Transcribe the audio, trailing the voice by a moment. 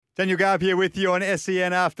Daniel Garb here with you on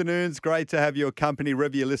SEN Afternoons. Great to have your company,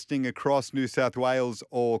 whether you're listening across New South Wales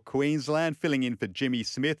or Queensland, filling in for Jimmy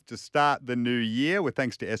Smith to start the new year with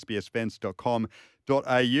thanks to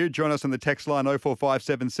sbsfence.com.au. Join us on the text line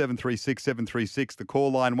 0457 736 736, the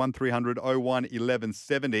call line 1300 01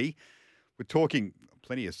 1170. We're talking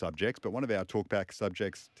plenty of subjects, but one of our talkback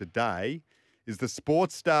subjects today is the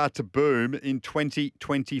sports star to boom in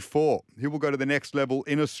 2024. Who will go to the next level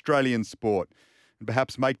in Australian sport and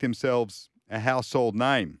perhaps make themselves a household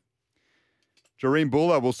name? Jareem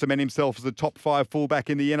Buller will cement himself as a top 5 fullback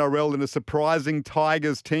in the NRL in a surprising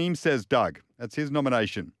Tigers team, says Doug. That's his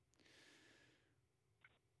nomination.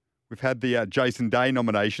 We've had the Jason Day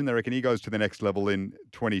nomination. They reckon he goes to the next level in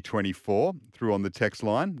 2024 through on the text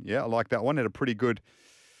line. Yeah, I like that one. Had a pretty good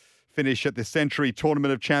finish at the Century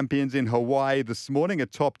Tournament of Champions in Hawaii this morning, a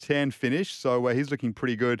top 10 finish. So he's looking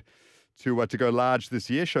pretty good to go large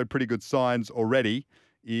this year. Showed pretty good signs already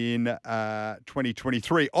in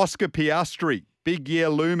 2023. Oscar Piastri, big year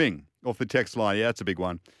looming off the text line. Yeah, that's a big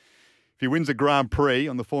one. If he wins a Grand Prix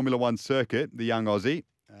on the Formula One circuit, the young Aussie,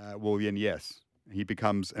 well, then yes, he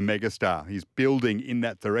becomes a megastar. He's building in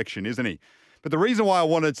that direction, isn't he? But the reason why I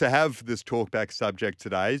wanted to have this talkback subject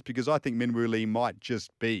today is because I think Minwoo Lee might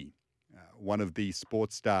just be one of the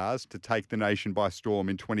sports stars to take the nation by storm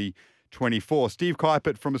in 2024. Steve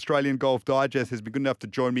Keipert from Australian Golf Digest has been good enough to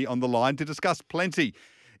join me on the line to discuss plenty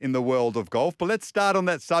in the world of golf. But let's start on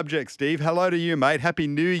that subject, Steve. Hello to you, mate. Happy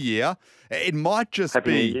New Year. It might just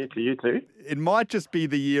Happy New Year to you too. It might just be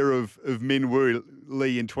the year of Minwoo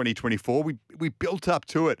Lee in 2024. We built up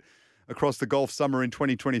to it across the golf summer in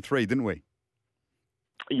 2023, didn't we?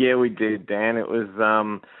 Yeah, we did, Dan. It was.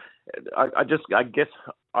 I guess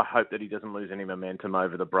I hope that he doesn't lose any momentum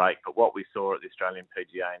over the break. But what we saw at the Australian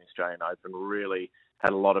PGA and Australian Open really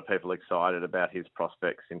had a lot of people excited about his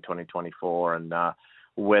prospects in 2024 and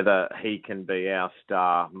whether he can be our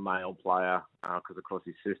star male player, because of course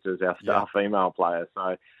his sister's our star female player.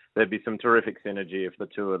 So there'd be some terrific synergy if the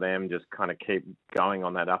two of them just kind of keep going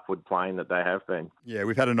on that upward plane that they have been. Yeah,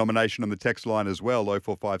 we've had a nomination on the text line as well,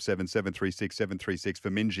 0457 736 736 for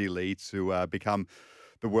Minjee Lee to become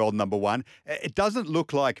the world number one. It doesn't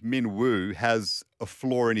look like Minwoo has a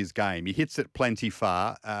flaw in his game. He hits it plenty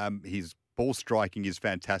far. His ball striking is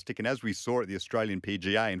fantastic. And as we saw at the Australian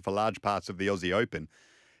PGA and for large parts of the Aussie Open,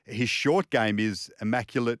 his short game is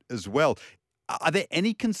immaculate as well. Are there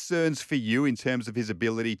any concerns for you in terms of his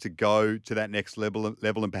ability to go to that next level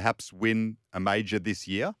and perhaps win a major this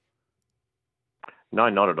year? No,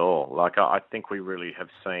 not at all. I think we really have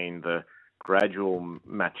seen the gradual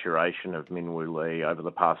maturation of Minwoo Lee over the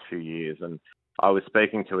past few years. And I was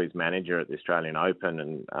speaking to his manager at the Australian Open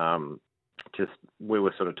and we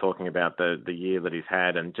were sort of talking about the year that he's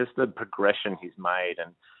had and just the progression he's made.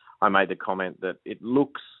 And I made the comment that it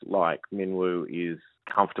looks like Minwoo is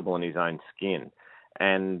comfortable in his own skin.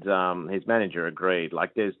 And his manager agreed.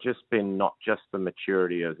 There's just been not just the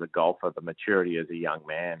maturity as a golfer, the maturity as a young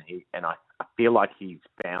man. I feel like he's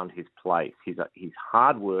found his place. He's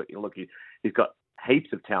hard work. Look, he's got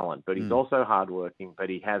heaps of talent, but he's also hardworking, but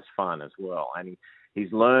he has fun as well. And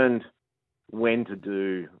he's learned when to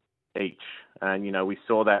do each. And, we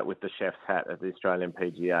saw that with the chef's hat at the Australian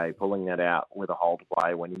PGA, pulling that out with a hole to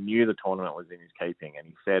play when he knew the tournament was in his keeping. And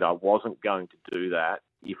he said, I wasn't going to do that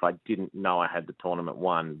if I didn't know I had the tournament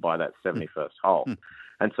won by that 71st hole.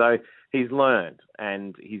 And so he's learned,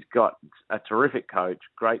 and he's got a terrific coach,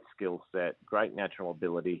 great skill set, great natural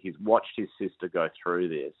ability. He's watched his sister go through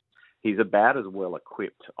this. He's about as well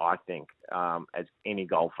equipped, I think, as any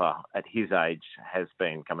golfer at his age has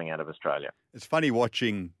been coming out of Australia. It's funny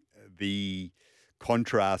watching the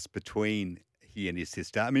contrast between he and his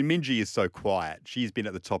sister. I mean, Minjee is so quiet. She's been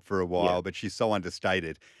at the top for a while, but she's so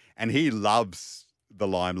understated. And he loves the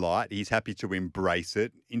limelight. He's happy to embrace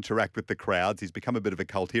it, interact with the crowds. He's become a bit of a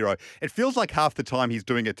cult hero. It feels like half the time he's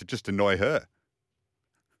doing it to just annoy her.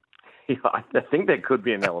 Yeah, I think there could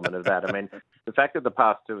be an element of that. I mean, the fact that the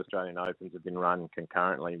past two Australian Opens have been run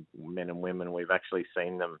concurrently, men and women, we've actually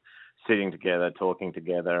seen them sitting together, talking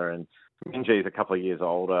together, and Minjee's a couple of years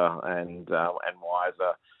older and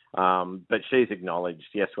wiser. But she's acknowledged,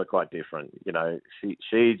 yes, we're quite different.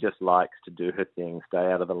 She just likes to do her thing,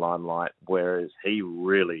 stay out of the limelight, whereas he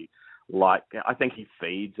really I think he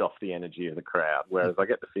feeds off the energy of the crowd, whereas I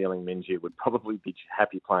get the feeling Minjee would probably be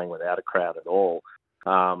happy playing without a crowd at all.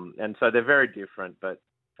 And so they're very different. But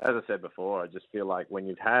as I said before, I just feel like when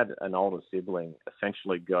you've had an older sibling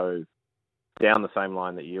essentially go down the same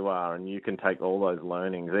line that you are, and you can take all those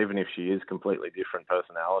learnings, even if she is completely different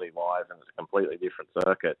personality-wise and it's a completely different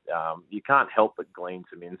circuit, you can't help but glean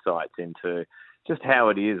some insights into just how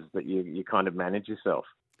it is that you kind of manage yourself.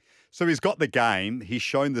 So he's got the game. He's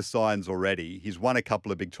shown the signs already. He's won a couple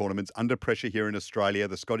of big tournaments under pressure here in Australia,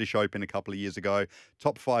 the Scottish Open a couple of years ago,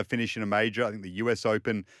 top 5 finish in a major, I think the US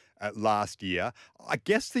Open last year. I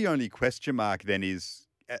guess the only question mark then is,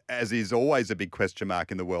 as is always a big question mark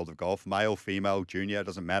in the world of golf, male, female, junior,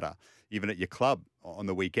 doesn't matter, even at your club on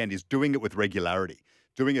the weekend, is doing it with regularity,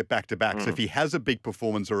 doing it back to back. So if he has a big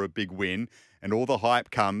performance or a big win and all the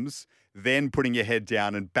hype comes, then putting your head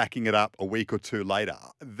down and backing it up a week or two later.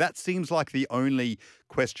 That seems like the only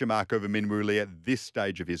question mark over Min Woo Lee at this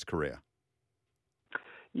stage of his career.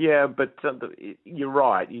 Yeah, but you're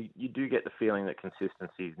right. You do get the feeling that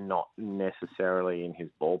consistency is not necessarily in his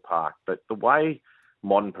ballpark. But the way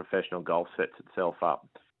modern professional golf sets itself up,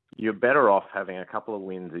 you're better off having a couple of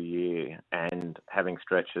wins a year and having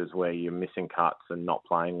stretches where you're missing cuts and not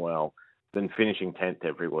playing well than finishing 10th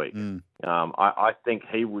every week. I think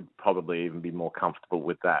he would probably even be more comfortable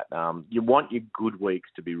with that. You want your good weeks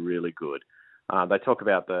to be really good. They talk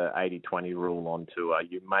about the 80-20 rule on tour.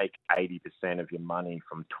 You make 80% of your money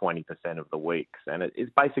from 20% of the weeks. And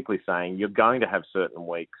it's basically saying you're going to have certain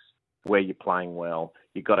weeks where you're playing well.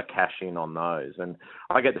 You've got to cash in on those. And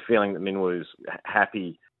I get the feeling that Min Woo's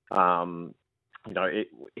happy. He can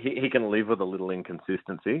live with a little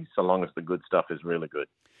inconsistency so long as the good stuff is really good.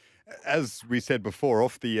 As we said before,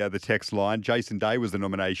 off the text line, Jason Day was the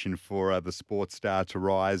nomination for the Sports Star to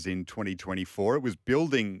Rise in 2024. It was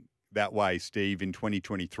building that way, Steve, in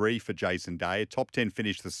 2023 for Jason Day. A top 10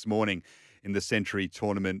 finish this morning in the Century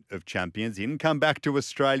Tournament of Champions. He didn't come back to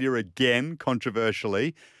Australia again,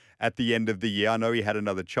 controversially, at the end of the year. I know he had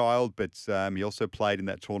another child, but he also played in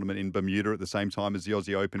that tournament in Bermuda at the same time as the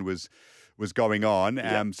Aussie Open was going on.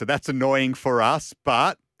 Yep. So that's annoying for us,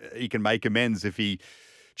 but he can make amends if he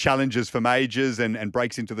challenges for majors and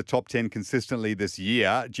breaks into the top 10 consistently this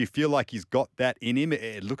year. Do you feel like he's got that in him?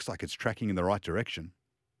 It looks like it's tracking in the right direction.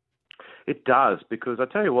 It does, because I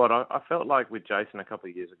tell you what, I felt like with Jason a couple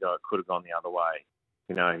of years ago, it could have gone the other way.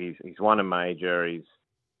 You know, he's won a major, he's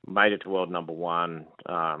made it to world number one,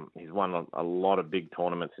 he's won a lot of big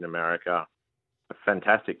tournaments in America, a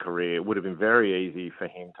fantastic career. It would have been very easy for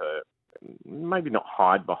him to maybe not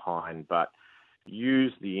hide behind, but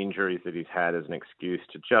use the injuries that he's had as an excuse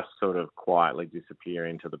to just sort of quietly disappear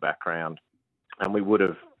into the background. And we would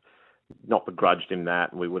have not begrudged him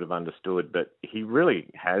that, and we would have understood. But he really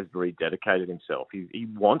has rededicated himself. He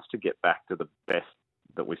wants to get back to the best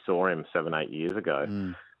that we saw him 7-8 years ago.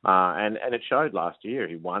 And it showed last year.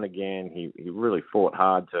 He won again. He really fought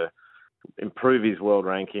hard to improve his world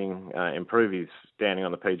ranking, improve his standing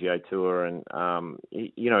on the PGA Tour. And,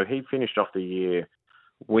 he finished off the year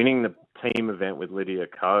winning the team event with Lydia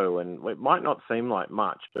Ko, and it might not seem like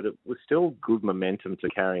much, but it was still good momentum to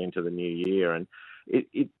carry into the new year, and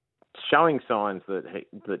it's showing signs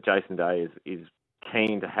that Jason Day is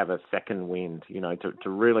keen to have a second wind, to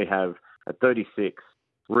really have at 36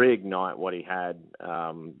 reignite what he had,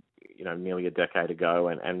 nearly a decade ago,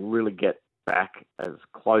 and really get back as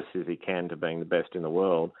close as he can to being the best in the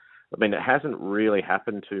world. I mean, it hasn't really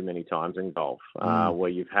happened too many times in golf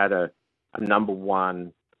where you've had a number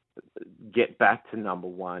one get back to number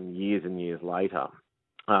one years and years later.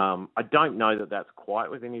 I don't know that that's quite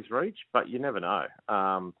within his reach, but you never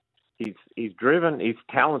know. He's driven, he's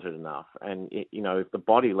talented enough, and if the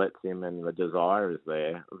body lets him and the desire is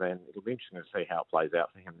there, then it'll be interesting to see how it plays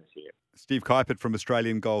out for him this year. Steve Keipert from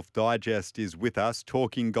Australian Golf Digest is with us,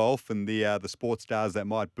 talking golf and the sports stars that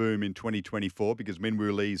might boom in 2024, because Min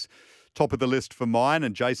Woo Lee's top of the list for mine,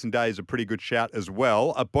 and Jason Day is a pretty good shout as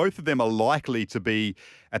well. Both of them are likely to be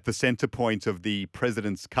at the centre point of the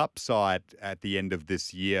President's Cup side at the end of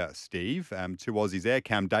this year, Steve. Two Aussies there.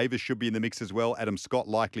 Cam Davis should be in the mix as well. Adam Scott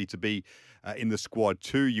likely to be in the squad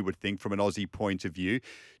too, you would think, from an Aussie point of view.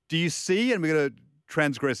 Do you see, and we're going to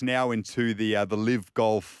transgress now into the Live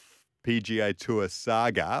Golf PGA Tour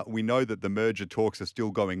saga. We know that the merger talks are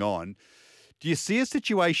still going on. Do you see a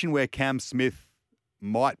situation where Cam Smith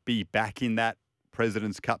might be back in that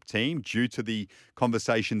President's Cup team due to the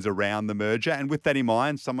conversations around the merger? And with that in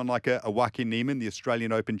mind, someone like a Joaquin Niemann, the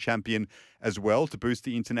Australian Open champion as well, to boost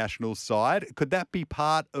the international side. Could that be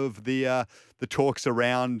part of the talks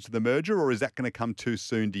around the merger, or is that going to come too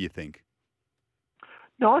soon, do you think?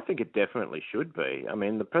 No, I think it definitely should be. I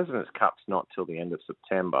mean, the President's Cup's not till the end of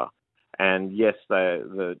September. And yes,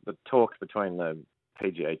 the talks between the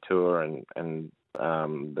PGA Tour and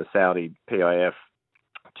the Saudi PIF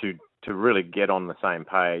to really get on the same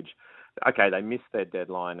page. Okay, they missed their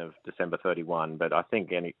deadline of December 31, but I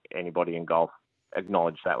think anybody in golf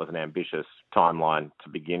acknowledged that was an ambitious timeline to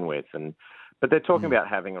begin with. But they're talking about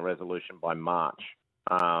having a resolution by March.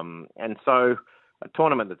 And so a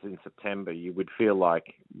tournament that's in September, you would feel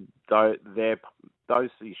like those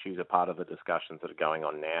issues are part of the discussions that are going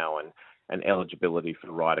on now, and eligibility for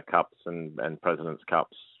Ryder Cups and President's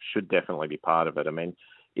Cups should definitely be part of it. I mean,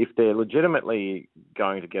 if they're legitimately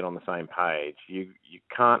going to get on the same page, you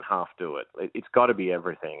can't half do it. It's got to be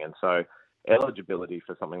everything. And so eligibility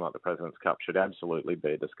for something like the President's Cup should absolutely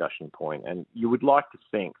be a discussion point. And you would like to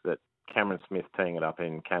think that Cameron Smith teeing it up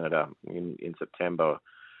in Canada in September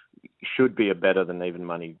should be a better than even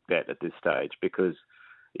money bet at this stage, because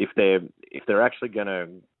if they're actually going to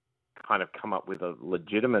kind of come up with a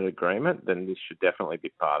legitimate agreement, then this should definitely be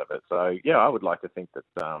part of it. So, yeah, I would like to think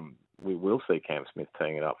that we will see Cam Smith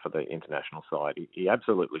teeing it up for the international side. He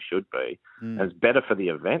absolutely should be. And it's better for the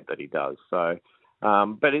event that he does. So,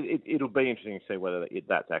 but it'll be interesting to see whether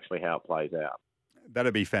that's actually how it plays out.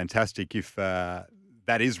 That'd be fantastic if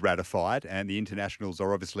that is ratified, and the internationals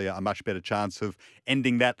are obviously a much better chance of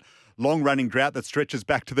ending that long-running drought that stretches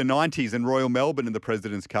back to the 90s and Royal Melbourne in the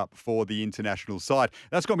President's Cup for the international side.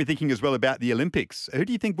 That's got me thinking as well about the Olympics. Who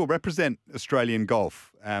do you think will represent Australian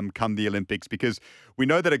golf come the Olympics? Because we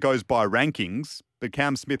know that it goes by rankings, but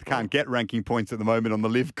Cam Smith can't get ranking points at the moment on the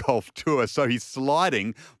Live Golf Tour, so he's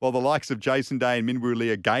sliding while the likes of Jason Day and Min Woo Lee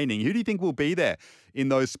are gaining. Who do you think will be there in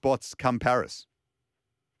those spots come Paris?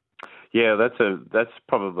 Yeah, that's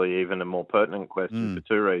probably even a more pertinent question for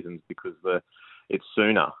two reasons, because it's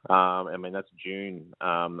sooner. I mean, that's June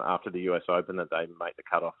after the US Open that they make the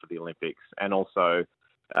cutoff for the Olympics, and also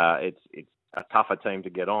it's a tougher team to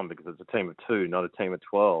get on because it's a team of 2, not a team of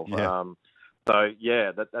 12.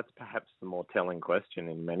 Yeah. That's perhaps the more telling question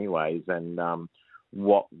in many ways, and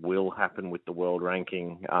what will happen with the world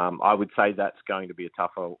ranking? I would say that's going to be a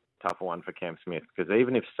tougher one for Cam Smith, because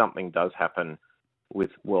even if something does happen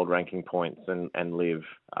with world ranking points and Live,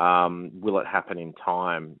 will it happen in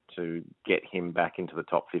time to get him back into the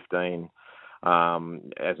top 15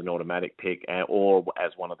 as an automatic pick, or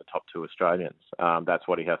as one of the top 2 Australians? That's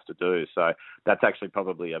what he has to do. So that's actually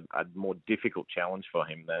probably a more difficult challenge for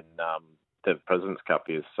him than the President's Cup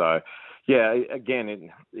is. So, yeah, again,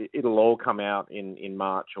 it'll all come out in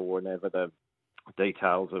March or whenever the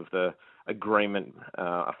details of the agreement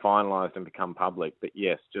are finalised and become public. But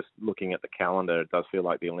yes, just looking at the calendar, it does feel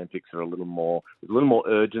like the Olympics are a little more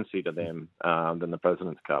urgency to them than the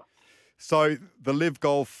President's Cup. So the Live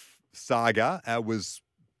Golf saga was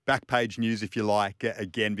back page news, if you like,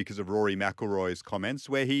 again because of Rory McIlroy's comments,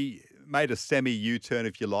 where he made a semi-U-turn,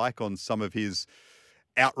 if you like, on some of his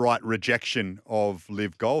outright rejection of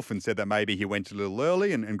Live Golf and said that maybe he went a little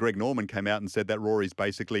early, and Greg Norman came out and said that Rory's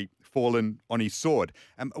basically fallen on his sword.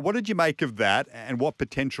 What did you make of that, and what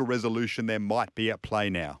potential resolution there might be at play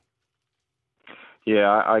now? Yeah,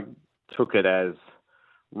 I took it as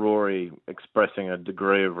Rory expressing a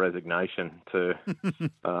degree of resignation to,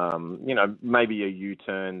 maybe a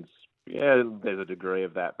U-turn's, yeah, there's a degree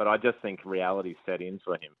of that, but I just think reality set in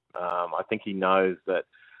for him. I think he knows that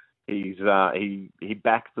he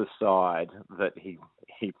backed the side that he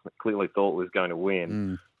clearly thought was going to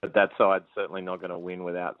win, but that side's certainly not going to win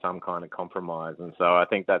without some kind of compromise. And so I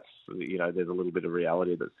think that's, there's a little bit of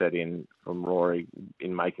reality that set in from Rory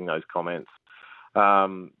in making those comments.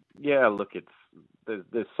 Look,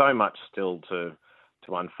 there's so much still to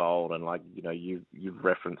unfold, and you've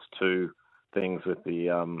referenced 2 things with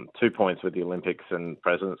the 2 points with the Olympics and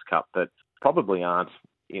President's Cup that probably aren't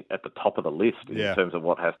at the top of the list in terms of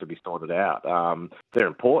what has to be sorted out. They're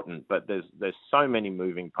important, but there's so many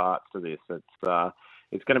moving parts to this.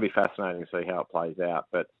 It's going to be fascinating to see how it plays out.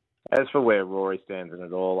 But as for where Rory stands in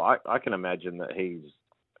it all, I can imagine that he's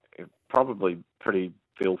probably pretty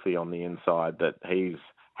filthy on the inside, that he's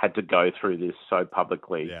had to go through this so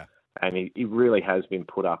publicly. Yeah. And he really has been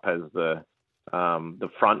put up as the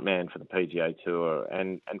front man for the PGA Tour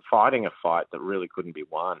and fighting a fight that really couldn't be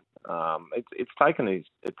won. It's taken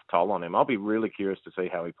its toll on him. I'll be really curious to see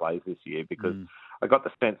how he plays this year, because I got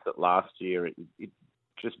the sense that last year it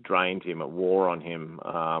just drained him, it wore on him.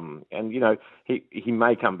 He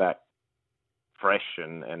may come back fresh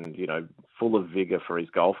and full of vigour for his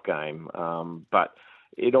golf game, but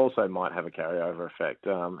it also might have a carryover effect.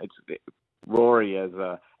 Rory as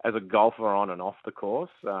a golfer on and off the course,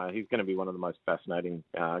 he's going to be one of the most fascinating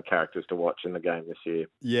characters to watch in the game this year.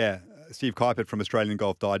 Yeah, Steve Keipert from Australian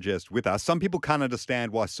Golf Digest with us. Some people can't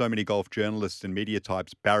understand why so many golf journalists and media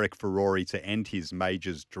types barrack for Rory to end his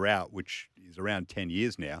majors drought, which is around 10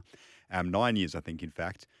 years now, 9 years, I think, in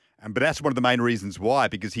fact. But that's one of the main reasons why,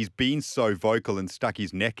 because he's been so vocal and stuck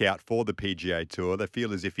his neck out for the PGA Tour. They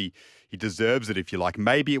feel as if he deserves it, if you like.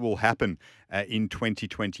 Maybe it will happen in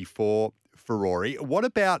 2024 for Rory. What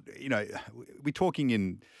about, we're talking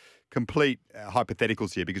in complete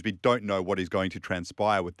hypotheticals here because we don't know what is going to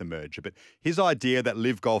transpire with the merger. But his idea that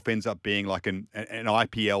Live Golf ends up being like an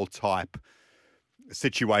IPL type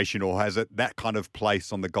situation or has that kind of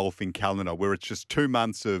place on the golfing calendar where it's just 2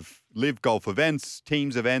 months of Live Golf events,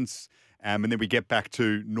 teams events, and then we get back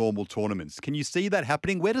to normal tournaments. Can you see that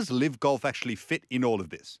happening? Where does Live Golf actually fit in all of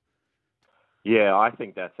this? Yeah, I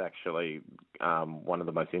think that's actually one of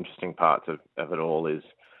the most interesting parts of it all is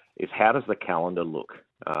how does the calendar look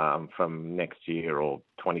from next year or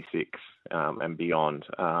 26 and beyond.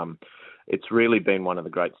 It's really been one of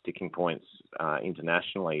the great sticking points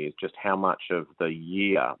internationally is just how much of the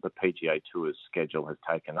year the PGA Tour's schedule has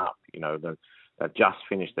taken up. They've just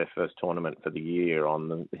finished their first tournament for the year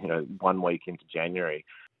on 1 week into January.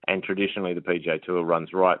 And traditionally, the PGA Tour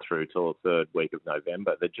runs right through till the third week of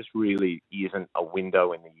November. There just really isn't a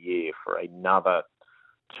window in the year for another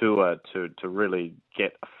tour to really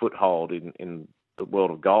get a foothold in the world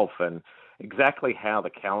of golf. And exactly how the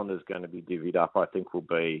calendar is going to be divvied up, I think, will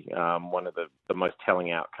be one of the most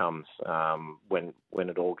telling outcomes when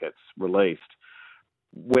it all gets released.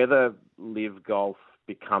 Whether Live Golf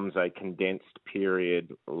becomes a condensed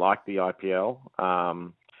period like the IPL,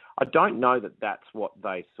 I don't know that that's what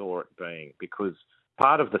they saw it being, because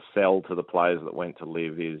part of the sell to the players that went to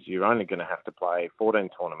Live is you're only going to have to play 14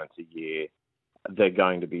 tournaments a year. They're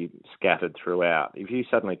going to be scattered throughout. If you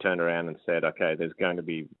suddenly turned around and said, okay, there's going to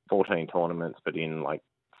be 14 tournaments, but in like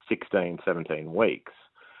 16, 17 weeks,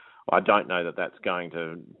 I don't know that that's going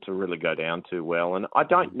to really go down too well. And I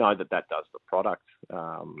don't know that does the product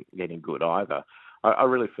any good either. I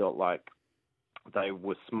really felt like they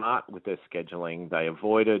were smart with their scheduling. They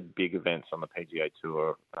avoided big events on the PGA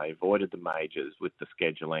Tour. They avoided the majors with the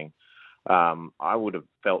scheduling. I would have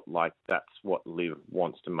felt like that's what Liv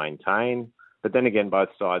wants to maintain. But then again, both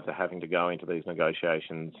sides are having to go into these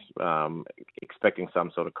negotiations expecting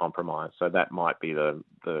some sort of compromise. So that might be the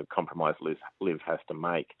compromise Liv has to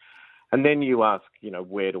make. And then you ask,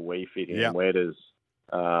 where do we fit in? Yeah. Where does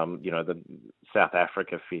the South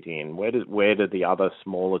Africa fit in? Where do the other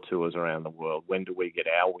smaller tours around the world? When do we get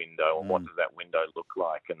our window, and what does that window look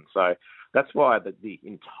like? And so that's why the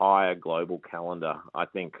entire global calendar, I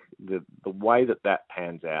think, the way that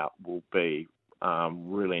pans out will be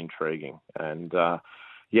really intriguing. And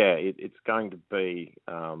it's going to be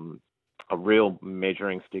a real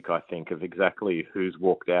measuring stick, I think, of exactly who's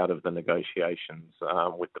walked out of the negotiations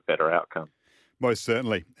with the better outcome. Most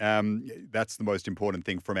certainly. That's the most important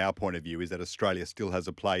thing from our point of view, is that Australia still has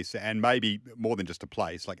a place, and maybe more than just a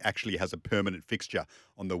place, like actually has a permanent fixture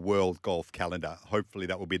on the world golf calendar. Hopefully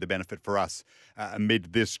that will be the benefit for us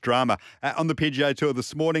amid this drama. On the PGA Tour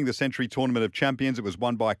this morning, the Century Tournament of Champions, it was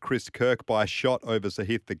won by Chris Kirk by a shot over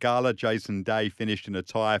Sahith Theegala. Jason Day finished in a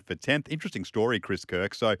tie for 10th. Interesting story, Chris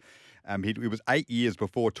Kirk. So it was 8 years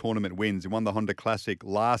before tournament wins. He won the Honda Classic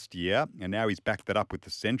last year, and now he's backed that up with the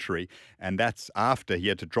Century, and that's after he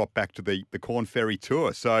had to drop back to the Corn Ferry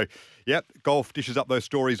Tour. So, golf dishes up those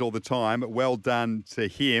stories all the time. Well done to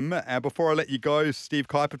him. Before I let you go, Steve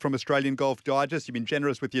Keipert from Australian Golf Digest, you've been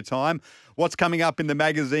generous with your time. What's coming up in the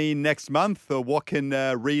magazine next month, or what can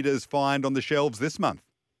readers find on the shelves this month?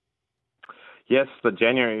 Yes, the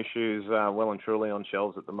January issues are well and truly on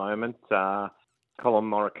shelves at the moment. Colin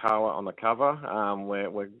Morikawa on the cover.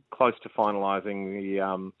 We're close to finalising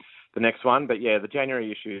the next one, but the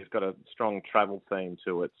January issue has got a strong travel theme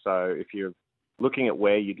to it. So if you're looking at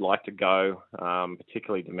where you'd like to go,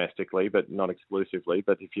 particularly domestically, but not exclusively,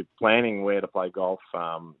 but if you're planning where to play golf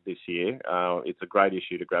this year, it's a great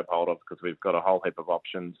issue to grab hold of, because we've got a whole heap of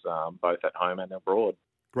options both at home and abroad.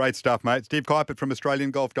 Great stuff, mate. Steve Keipert from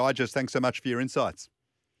Australian Golf Digest. Thanks so much for your insights.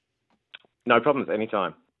 No problems,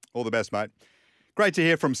 anytime. All the best, mate. Great to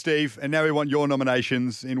hear from Steve. And now we want your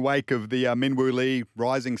nominations in wake of the Minwoo Lee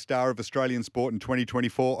Rising Star of Australian Sport in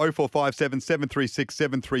 2024. 0457 736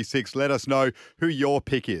 736. Let us know who your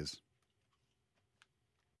pick is.